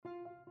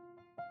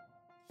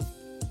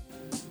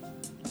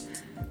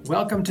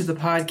Welcome to the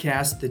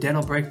podcast, The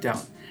Dental Breakdown.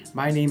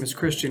 My name is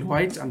Christian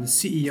White. I'm the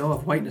CEO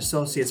of White &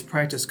 Associates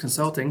Practice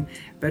Consulting,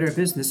 Better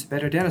Business,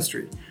 Better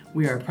Dentistry.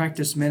 We are a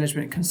practice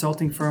management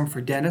consulting firm for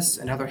dentists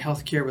and other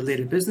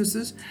healthcare-related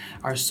businesses.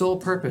 Our sole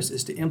purpose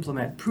is to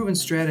implement proven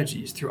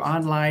strategies through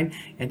online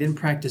and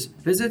in-practice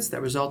visits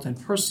that result in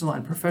personal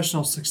and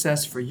professional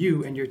success for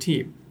you and your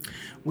team.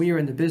 We are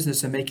in the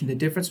business of making the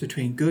difference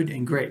between good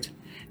and great.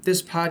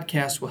 This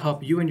podcast will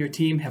help you and your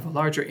team have a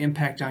larger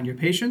impact on your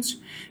patients,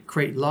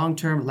 create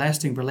long-term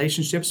lasting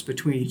relationships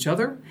between each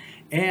other,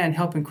 and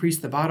help increase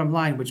the bottom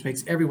line, which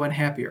makes everyone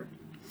happier.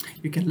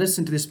 You can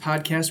listen to this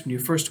podcast when you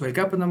first wake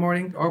up in the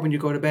morning or when you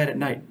go to bed at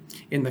night,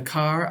 in the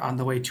car, on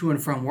the way to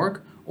and from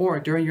work, or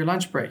during your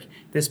lunch break.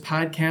 This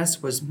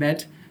podcast was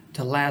meant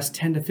to last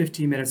 10 to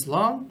 15 minutes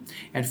long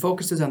and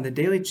focuses on the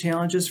daily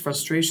challenges,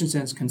 frustrations,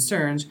 and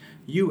concerns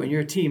you and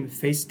your team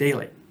face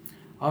daily.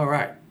 All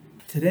right.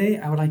 Today,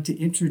 I would like to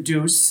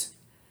introduce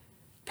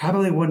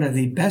probably one of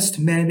the best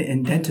men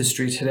in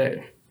dentistry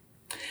today.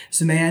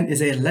 This man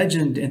is a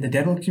legend in the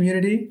dental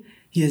community.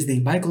 He is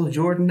the Michael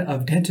Jordan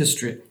of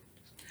dentistry.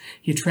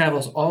 He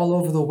travels all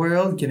over the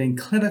world giving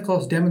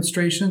clinical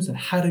demonstrations on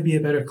how to be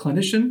a better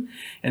clinician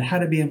and how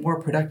to be a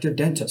more productive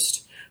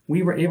dentist.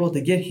 We were able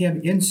to get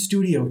him in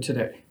studio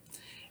today.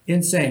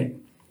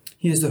 Insane.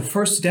 He is the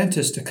first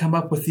dentist to come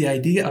up with the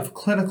idea of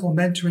clinical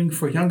mentoring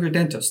for younger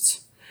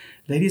dentists.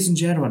 Ladies and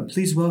gentlemen,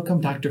 please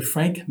welcome Dr.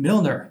 Frank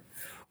Milnar.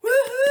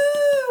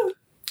 Woohoo!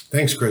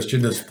 Thanks,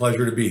 Christian. It's a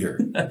pleasure to be here.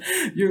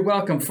 You're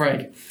welcome,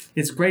 Frank.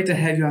 It's great to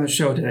have you on the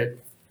show today.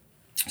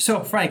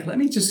 So, Frank, let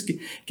me just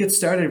get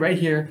started right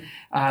here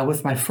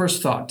with my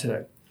first thought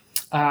today.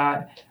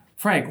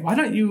 Frank, why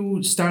don't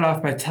you start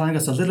off by telling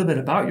us a little bit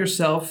about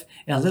yourself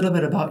and a little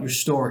bit about your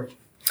story?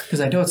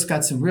 Because I know it's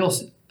got some real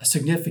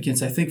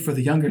significance, I think, for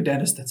the younger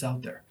dentist that's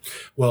out there.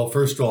 Well,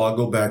 first of all, I'll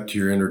go back to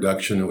your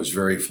introduction. It was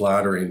very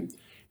flattering.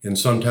 And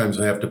sometimes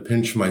I have to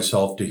pinch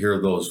myself to hear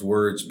those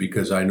words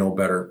because I know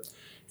better.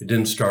 It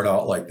didn't start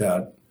out like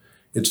that.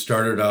 It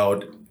started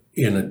out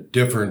in a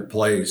different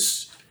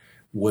place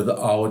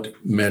without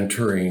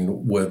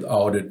mentoring,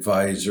 without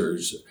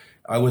advisors.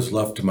 I was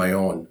left to my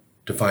own,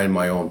 to find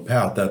my own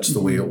path. That's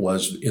the way it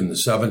was in the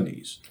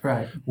 70s.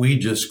 Right. We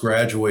just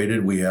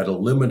graduated. We had a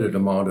limited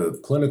amount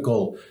of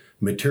clinical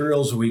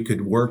materials we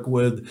could work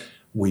with.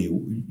 We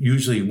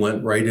usually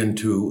went right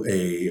into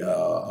a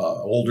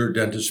older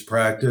dentist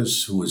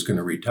practice who was going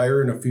to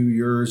retire in a few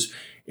years,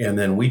 and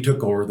then we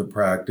took over the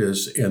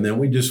practice, and then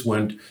we just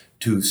went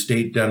to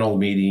state dental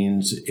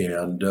meetings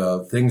and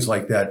things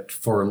like that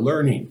for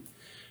learning.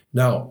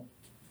 Now,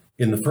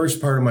 in the first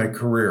part of my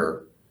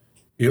career,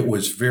 it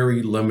was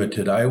very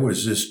limited. I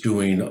was just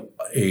doing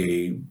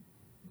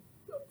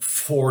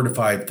 4 to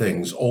 5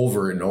 things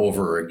over and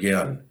over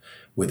again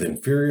with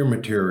inferior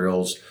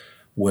materials,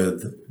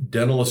 with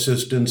dental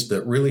assistants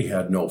that really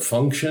had no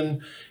function.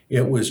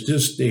 It was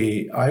just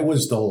I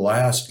was the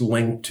last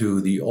link to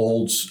the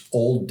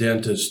old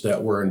dentists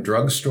that were in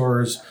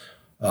drugstores,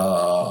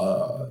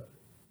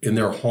 in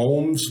their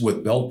homes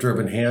with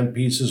belt-driven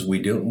handpieces. We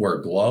didn't wear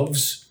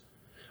gloves.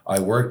 I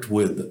worked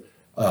with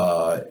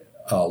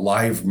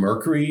live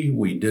mercury.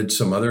 We did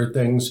some other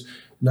things.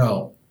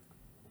 Now,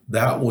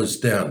 that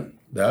was then.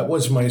 That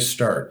was my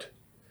start.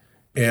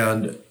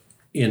 And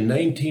in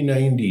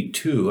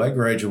 1992, I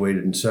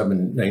graduated in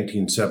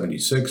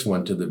 1976,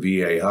 went to the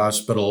VA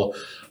hospital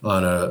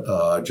on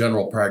a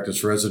general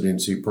practice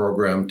residency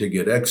program to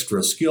get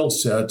extra skill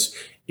sets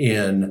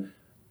in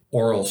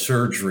oral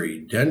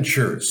surgery,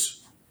 dentures,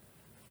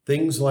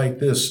 things like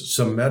this,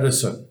 some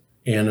medicine,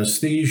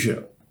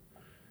 anesthesia.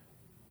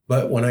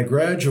 But when I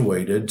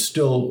graduated,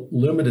 still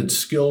limited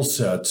skill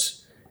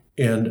sets,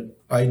 and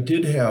I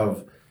did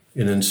have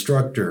an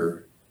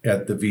instructor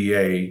at the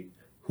VA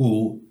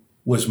who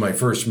was my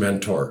first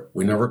mentor.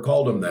 We never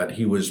called him that.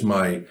 He was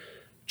my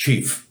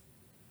chief,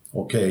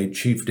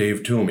 Chief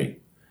Dave Toomey.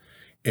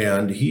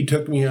 And he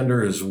took me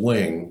under his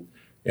wing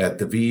at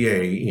the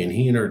VA, and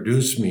he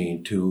introduced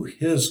me to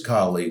his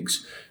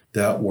colleagues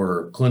that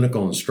were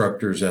clinical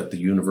instructors at the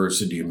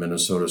University of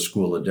Minnesota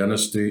School of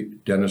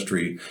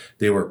Dentistry.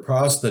 They were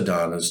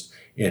prosthodontists,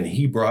 and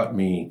he brought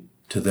me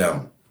to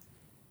them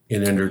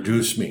and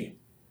introduced me.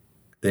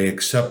 They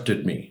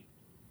accepted me.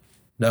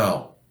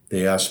 Now,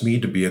 they asked me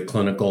to be a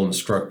clinical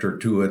instructor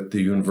too at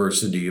the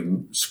University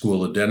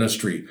School of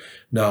Dentistry.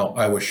 Now,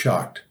 I was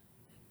shocked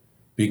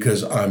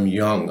because I'm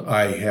young.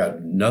 I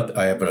have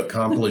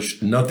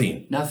accomplished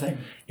nothing. Nothing.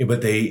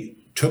 But they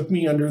took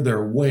me under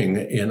their wing,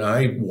 and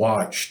I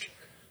watched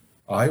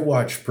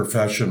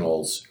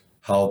professionals,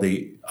 how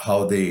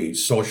they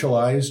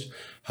socialized,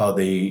 how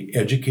they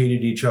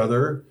educated each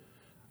other,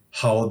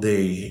 how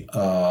they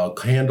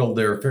handled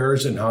their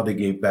affairs, and how they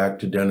gave back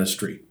to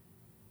dentistry.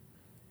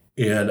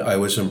 And I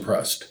was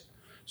impressed.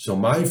 So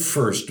my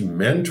first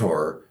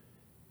mentor,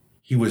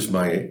 he was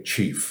my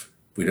chief.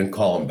 We didn't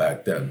call him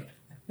back then.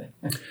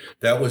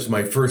 That was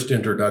my first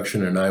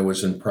introduction, and I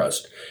was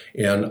impressed.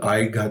 And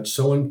I got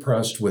so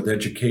impressed with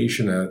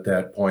education at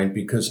that point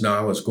because now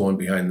I was going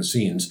behind the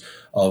scenes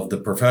of the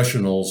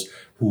professionals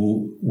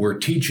who were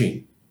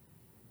teaching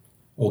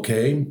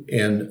Okay.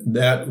 And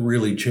that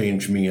really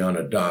changed me on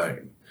a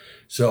dime.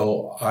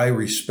 So I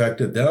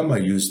respected them. I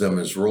used them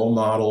as role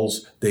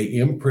models. They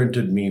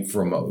imprinted me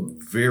from a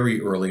very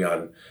early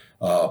on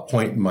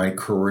point in my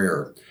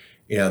career.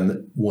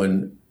 And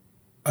when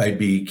I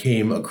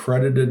became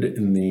accredited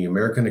in the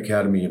American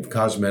Academy of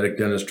Cosmetic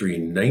Dentistry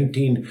in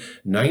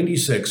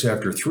 1996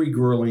 after 3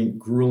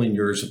 grueling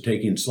years of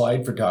taking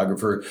slide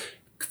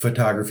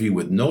photography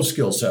with no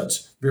skill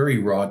sets, very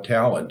raw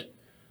talent.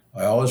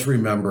 I always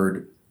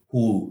remembered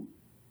who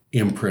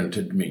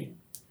imprinted me.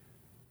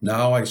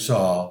 Now I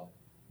saw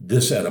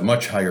this at a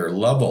much higher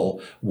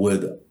level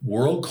with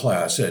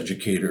world-class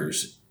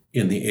educators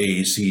in the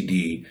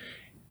AACD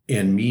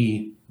and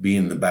me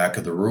being in the back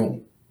of the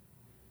room.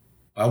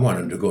 I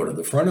wanted to go to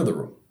the front of the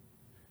room.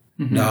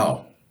 Mm-hmm.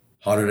 Now,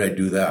 how did I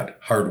do that?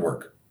 Hard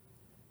work.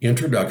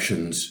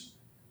 Introductions.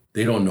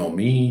 They don't know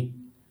me.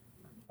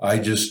 I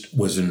just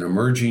was an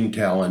emerging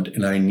talent,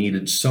 and I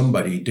needed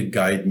somebody to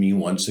guide me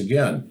once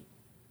again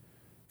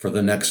for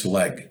the next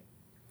leg.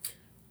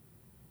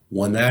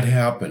 When that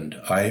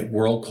happened,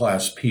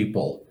 world-class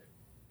people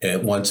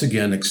once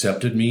again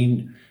accepted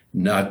me,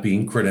 not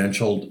being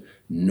credentialed,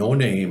 no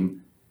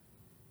name,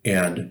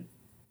 and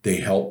they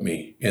helped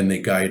me and they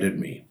guided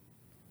me.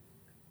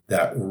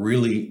 That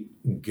really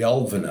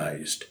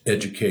galvanized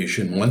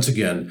education. Once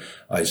again,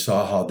 I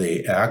saw how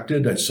they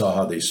acted. I saw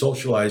how they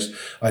socialized.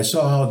 I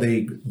saw how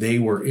they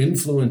were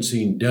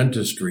influencing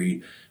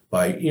dentistry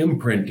by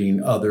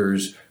imprinting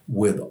others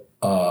with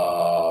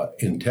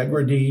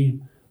integrity,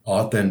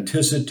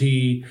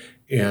 authenticity,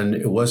 and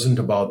it wasn't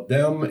about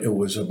them. It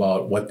was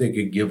about what they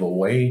could give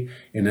away.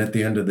 And at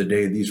the end of the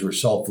day, these were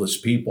selfless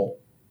people.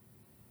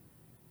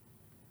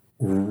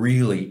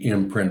 Really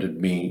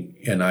imprinted me,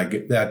 and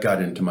that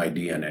got into my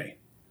DNA.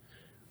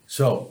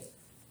 So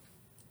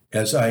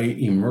as I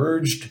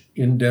emerged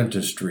in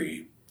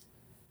dentistry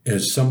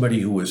as somebody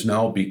who was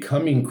now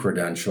becoming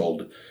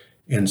credentialed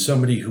and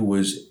somebody who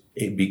was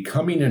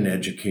becoming an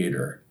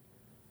educator,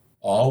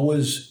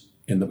 always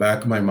in the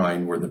back of my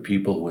mind were the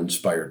people who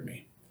inspired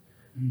me.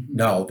 Mm-hmm.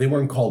 Now, they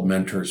weren't called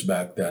mentors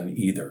back then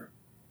either,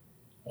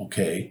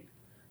 okay?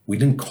 We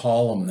didn't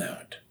call them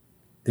that.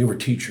 They were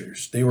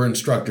teachers. They were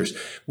instructors.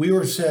 We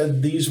were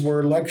said these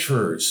were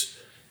lecturers.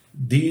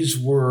 These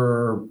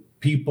were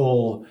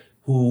people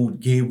who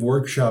gave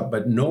workshop,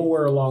 but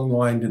nowhere along the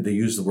line did they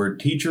use the word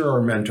teacher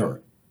or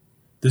mentor.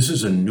 This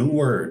is a new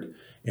word.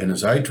 And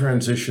as I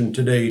transition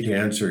today to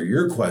answer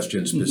your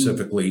question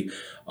specifically,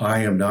 mm-hmm. I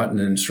am not an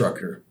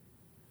instructor.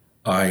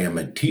 I am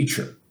a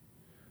teacher.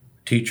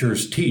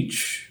 Teachers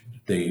teach.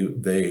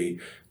 They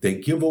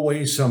give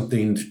away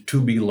something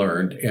to be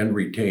learned and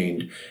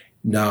retained.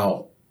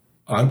 Now,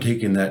 I'm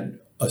taking that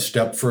a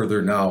step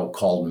further now,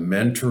 called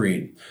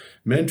mentoring.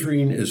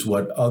 Mentoring is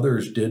what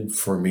others did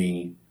for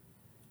me,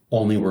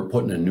 only we're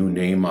putting a new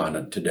name on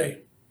it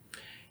today.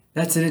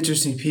 That's an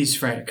interesting piece,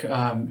 Frank.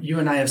 You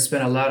and I have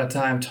spent a lot of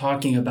time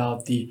talking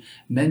about the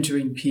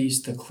mentoring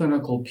piece, the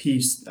clinical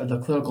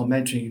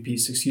mentoring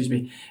piece,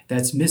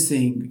 that's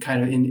missing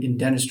kind of in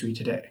dentistry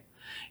today.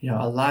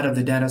 A lot of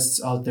the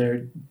dentists out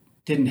there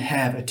didn't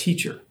have a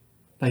teacher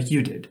like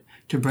you did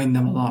to bring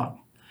them along.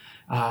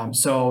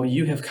 So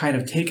you have kind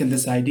of taken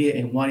this idea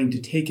and wanting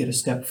to take it a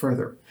step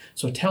further.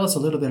 So tell us a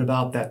little bit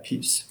about that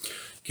piece.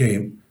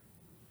 Okay.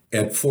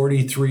 At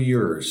 43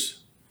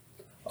 years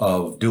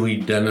of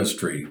doing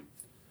dentistry,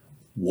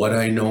 what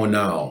I know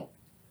now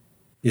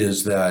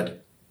is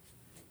that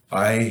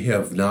I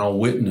have now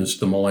witnessed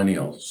the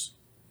millennials.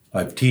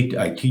 I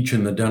teach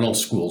in the dental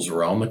schools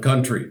around the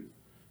country,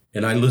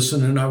 and I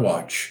listen and I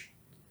watch,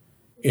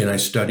 and I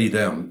study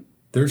them.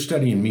 They're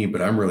studying me,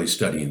 but I'm really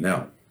studying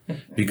them.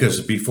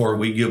 Because before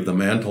we give the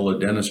mantle of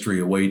dentistry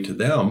away to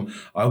them,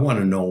 I want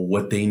to know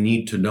what they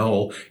need to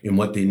know and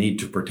what they need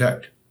to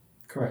protect.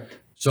 Correct.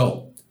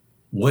 So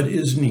what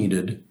is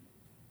needed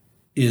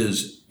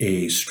is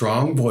a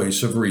strong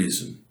voice of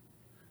reason.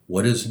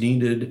 What is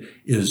needed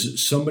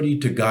is somebody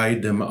to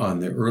guide them on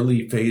the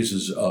early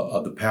phases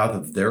of the path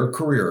of their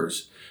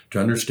careers,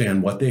 to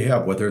understand what they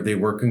have, whether they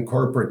work in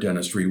corporate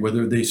dentistry,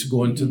 whether they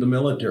go into the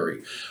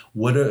military,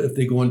 what if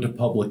they go into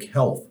public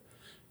health.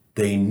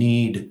 They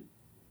need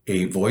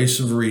a voice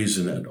of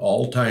reason at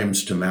all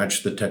times to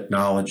match the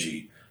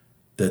technology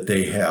that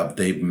they have.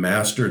 They've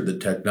mastered the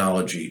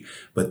technology,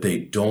 but they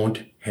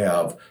don't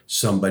have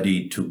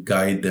somebody to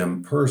guide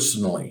them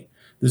personally.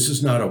 This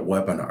is not a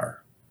webinar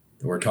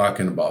that we're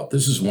talking about.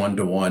 This is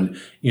one-to-one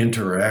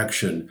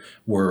interaction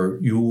where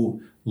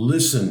you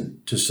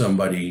listen to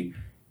somebody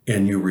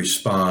and you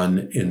respond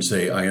and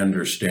say, I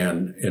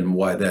understand, and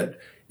why that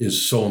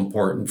is so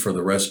important for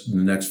the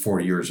next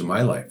 40 years of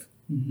my life.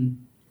 Mm-hmm.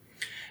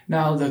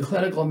 Now, the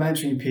clinical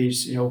mentoring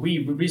piece, we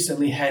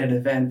recently had an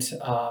event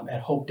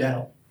at Hope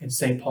Dental in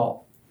St.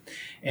 Paul.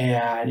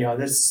 And,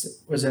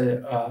 this was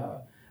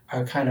a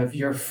kind of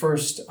your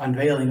first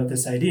unveiling of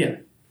this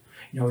idea.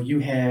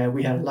 We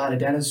had a lot of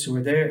dentists who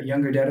were there,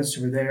 younger dentists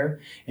who were there,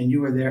 and you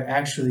were there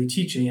actually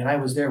teaching, and I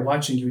was there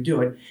watching you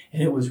do it,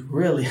 and it was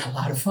really a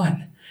lot of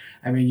fun.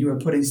 I mean, you were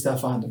putting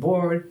stuff on the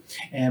board,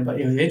 but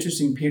the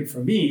interesting period for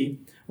me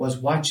was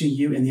watching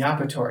you in the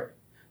operatory.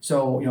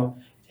 So,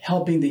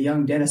 helping the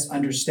young dentist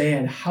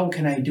understand how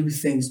can I do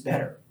things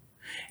better.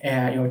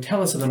 And,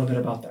 tell us a little bit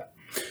about that.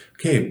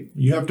 Okay,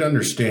 you have to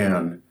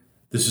understand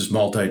this is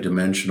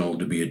multidimensional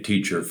to be a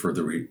teacher for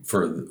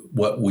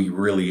what we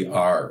really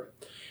are.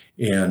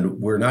 And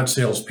we're not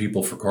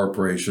salespeople for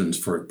corporations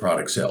for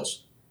product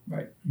sales.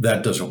 Right.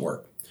 That doesn't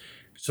work.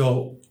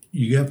 So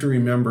you have to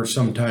remember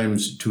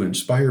sometimes to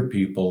inspire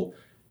people,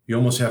 you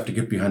almost have to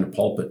get behind a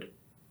pulpit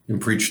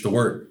and preach the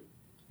word.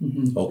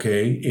 Mm-hmm.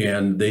 Okay?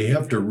 And they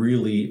have to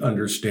really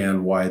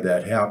understand why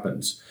that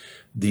happens.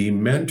 The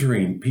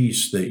mentoring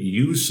piece that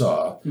you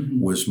saw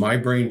was my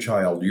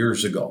brainchild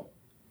years ago.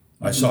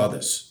 I saw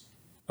this.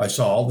 I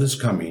saw all this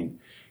coming,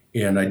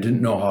 and I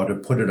didn't know how to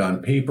put it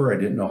on paper. I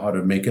didn't know how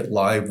to make it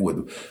live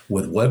with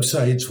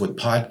websites, with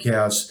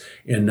podcasts,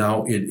 and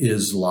now it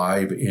is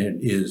live and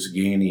is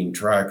gaining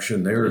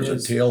traction. There is a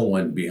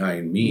tailwind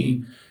behind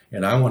me,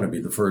 and I want to be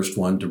the first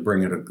one to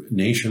bring it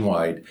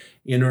nationwide.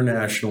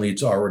 Internationally,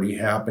 it's already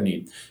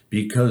happening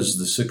because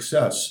the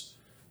success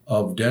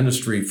of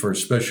dentistry for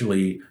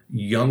especially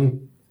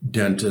young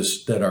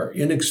dentists that are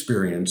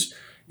inexperienced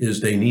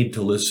is they need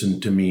to listen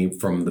to me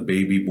from the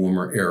baby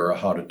boomer era,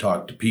 how to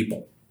talk to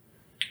people.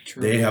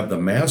 True. They have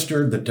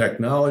mastered the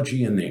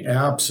technology and the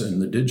apps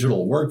and the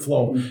digital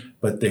workflow,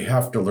 but they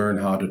have to learn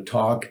how to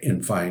talk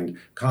and find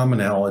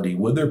commonality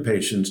with their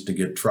patients to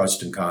get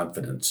trust and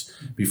confidence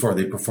before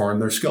they perform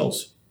their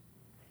skills.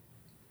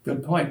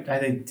 Good point. I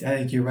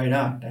think you're right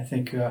on. I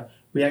think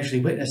we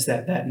actually witnessed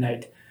that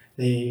night.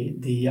 The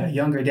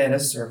younger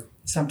dentists, or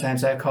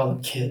sometimes I call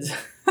them kids,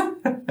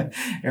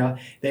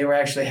 they were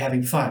actually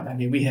having fun. I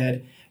mean, we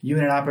had you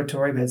in an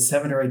operatory, we had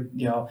 7 or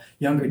 8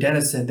 younger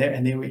dentists in there,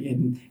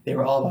 and they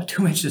were all about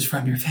 2 inches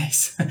from your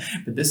face.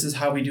 But this is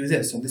how we do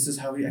this, and this is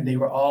how and they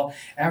were all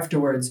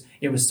afterwards.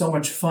 It was so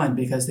much fun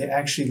because they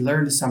actually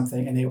learned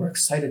something and they were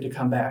excited to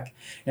come back.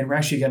 And we're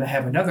actually going to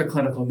have another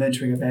clinical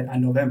mentoring event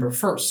on November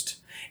 1st.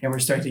 And we're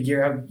starting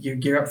to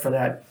gear up for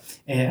that.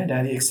 And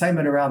the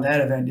excitement around that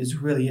event is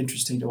really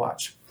interesting to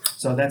watch.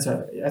 So that's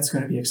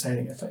going to be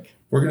exciting, I think.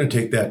 We're going to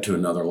take that to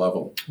another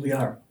level. We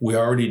are. We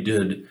already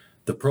did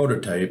the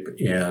prototype,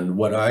 and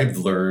what I've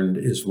learned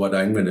is what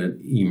I'm going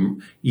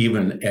to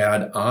even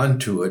add on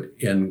to it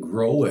and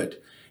grow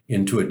it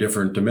into a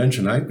different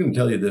dimension. I can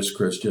tell you this,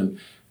 Christian,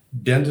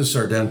 dentists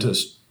are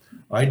dentists.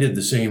 I did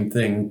the same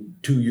thing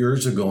 2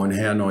 years ago in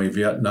Hanoi,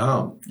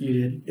 Vietnam. You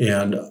did.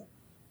 And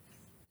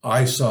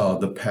I saw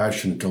the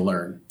passion to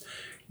learn.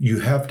 You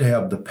have to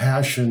have the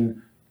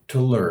passion to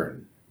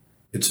learn.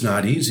 It's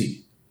not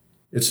easy.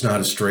 It's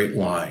not a straight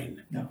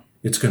line. No.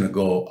 It's going to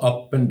go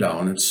up and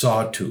down. It's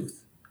sawtooth.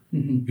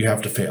 You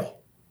have to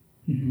fail.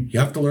 You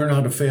have to learn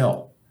how to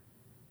fail.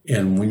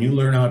 And when you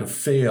learn how to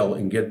fail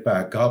and get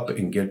back up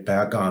and get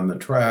back on the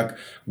track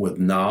with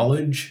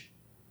knowledge,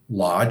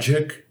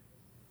 logic,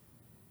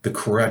 the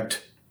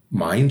correct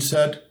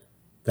mindset,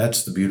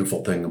 that's the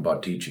beautiful thing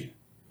about teaching.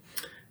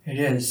 It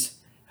is.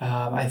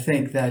 I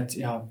think that,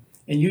 and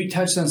you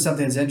touched on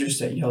something that's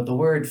interesting, the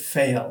word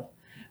fail.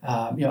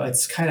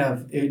 It's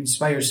it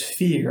inspires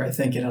fear, I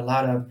think, in a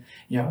lot of,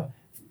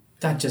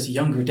 not just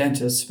younger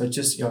dentists, but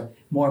just,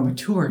 more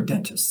mature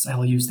dentists, I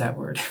will use that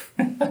word,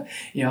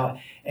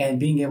 and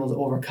being able to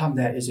overcome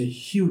that is a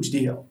huge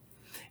deal.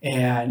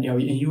 And,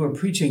 and you were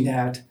preaching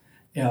that,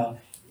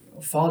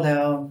 fall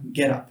down,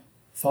 get up,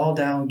 fall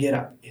down, get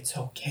up. It's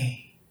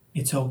okay.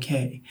 It's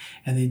okay.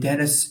 And the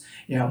dentists,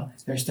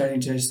 they're starting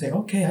to say,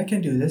 okay, I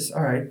can do this.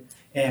 All right.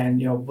 And,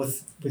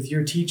 with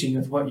your teaching,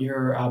 with what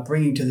you're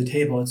bringing to the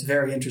table, it's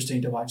very interesting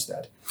to watch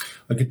that.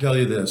 I could tell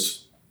you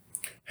this,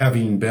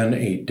 having been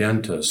a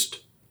dentist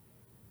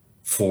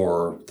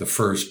for the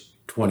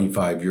first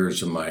 25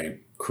 years of my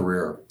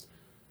career,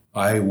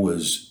 I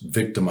was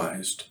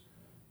victimized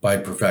by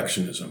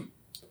perfectionism.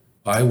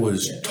 I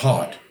was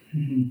taught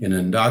and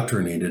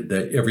indoctrinated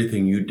that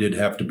everything you did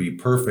have to be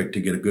perfect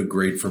to get a good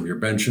grade from your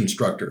bench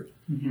instructor.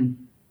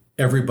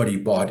 Everybody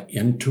bought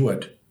into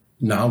it.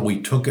 Now we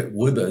took it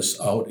with us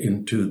out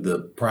into the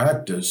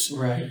practice,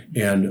 right.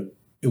 And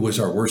it was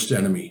our worst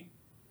enemy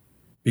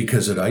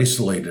because it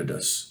isolated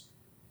us.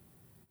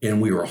 And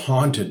we were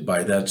haunted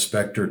by that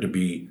specter to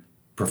be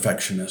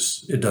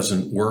perfectionists. It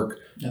doesn't work.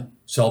 No.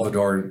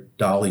 Salvador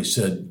Dali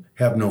said,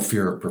 have no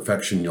fear of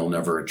perfection, you'll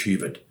never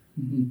achieve it.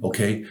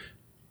 Okay?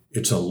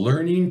 It's a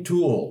learning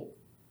tool,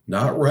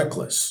 not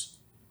reckless,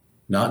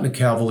 not in a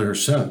cavalier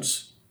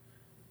sense,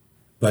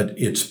 but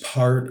it's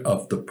part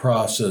of the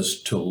process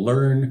to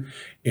learn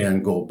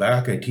and go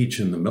back. I teach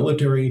in the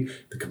military,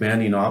 the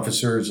commanding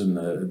officers and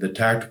the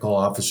tactical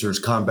officers,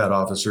 combat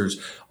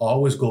officers,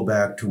 always go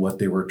back to what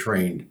they were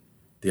trained.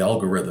 The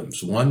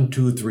algorithms, 1,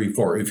 2, 3,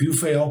 4. If you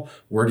fail,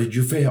 where did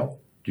you fail?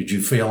 Did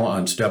you fail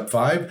on step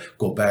 5?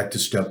 Go back to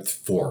step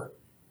 4.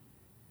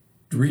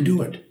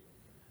 Redo it.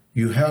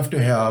 You have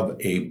to have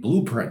a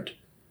blueprint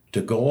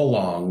to go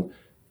along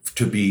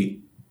to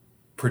be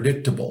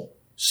predictable,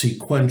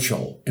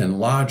 sequential, and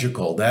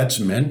logical. That's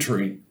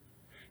mentoring.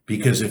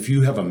 Because if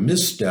you have a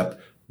misstep,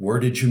 Where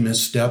did you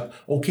misstep?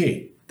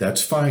 Okay,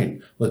 that's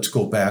fine. Let's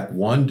go back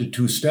 1 to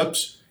 2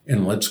 steps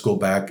and let's go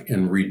back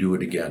and redo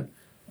it again.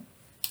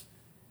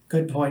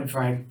 Good point,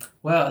 Frank.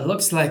 Well, it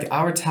looks like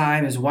our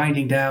time is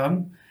winding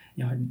down.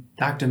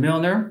 Dr.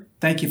 Milnar,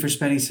 thank you for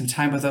spending some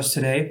time with us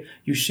today.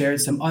 You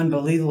shared some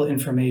unbelievable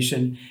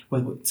information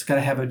it's going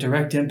to have a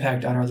direct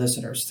impact on our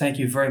listeners. Thank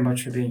you very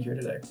much for being here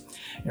today.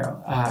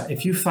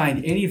 If you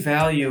find any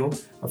value,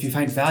 or if you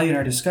find value in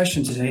our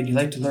discussion today and you'd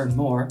like to learn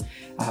more,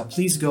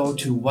 please go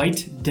to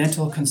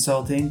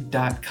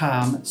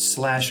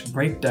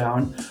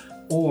whitedentalconsulting.com/breakdown,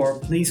 or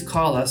please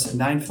call us at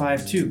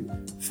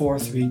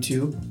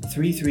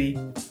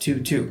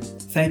 952-432-3322.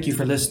 Thank you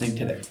for listening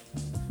today.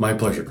 My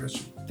pleasure,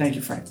 Christian. Thank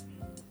you, Frank.